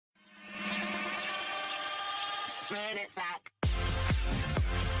spin it back.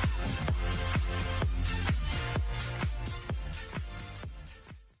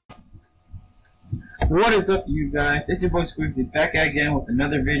 What is up, you guys? It's your boy SQUIVSY back again with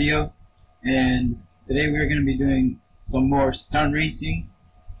another video, and today we're going to be doing some more stunt racing.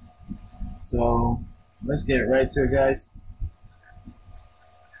 So let's get right to it, guys.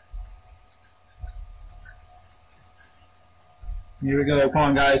 Here we go. Come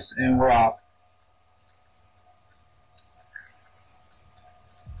on, guys, and we're off.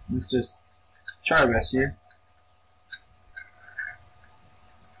 Let's just try our best here.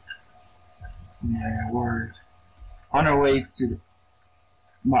 Yeah, we're on our way to the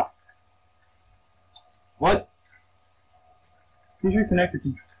What? Please reconnect it.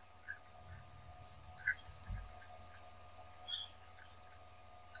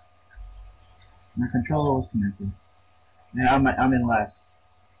 My controller was connected. And I'm in last.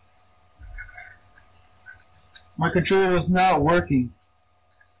 My controller was not working.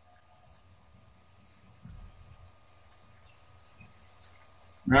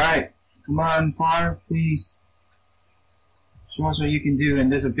 Alright. Come on, car, please. Show us what you can do.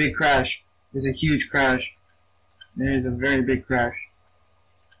 And there's a big crash. There's a huge crash. There's a very big crash.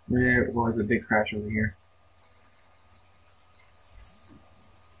 There was a big crash over here.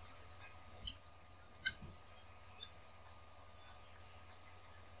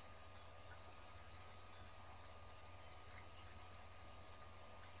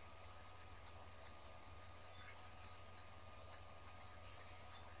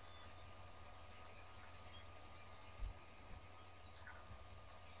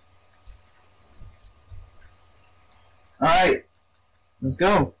 Alright, let's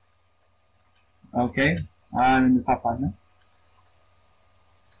go. Okay, I'm in the top 5 now.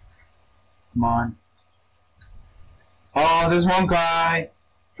 Come on. Oh, there's one guy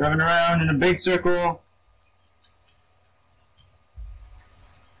driving around in a big circle.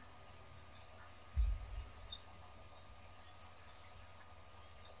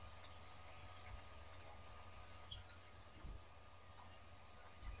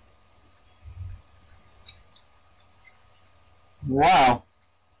 Wow.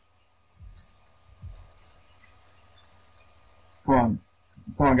 Come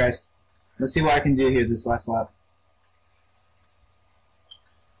on, guys. Let's see what I can do here this last lap.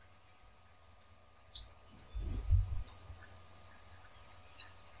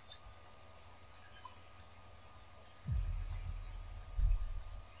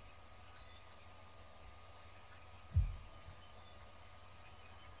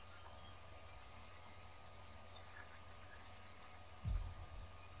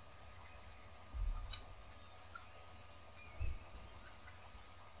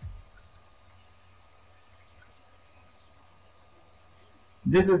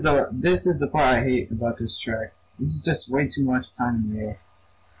 This is the part I hate about this track. This is just way too much time in the air.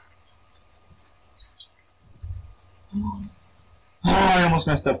 Oh, I almost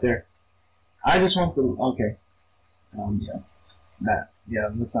messed up there. I just want the okay. Yeah,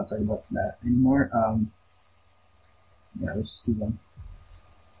 let's not talk about that anymore. Yeah, let's just keep on.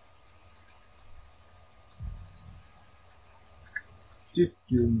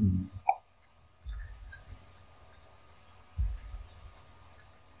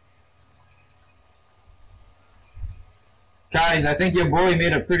 Guys, I think your boy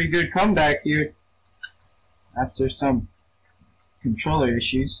made a pretty good comeback here after some controller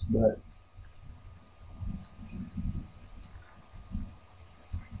issues, but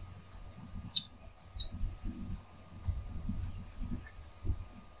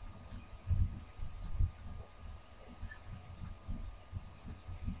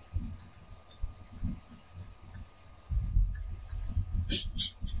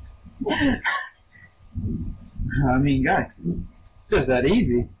I mean, guys, it's just that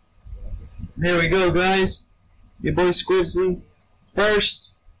easy. There we go, guys. Your boy SQUIVSY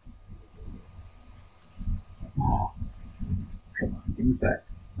first. Oh, come on, give me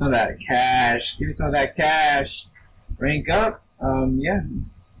some of that cash. Give me some of that cash. Rank up. Yeah.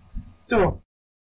 So.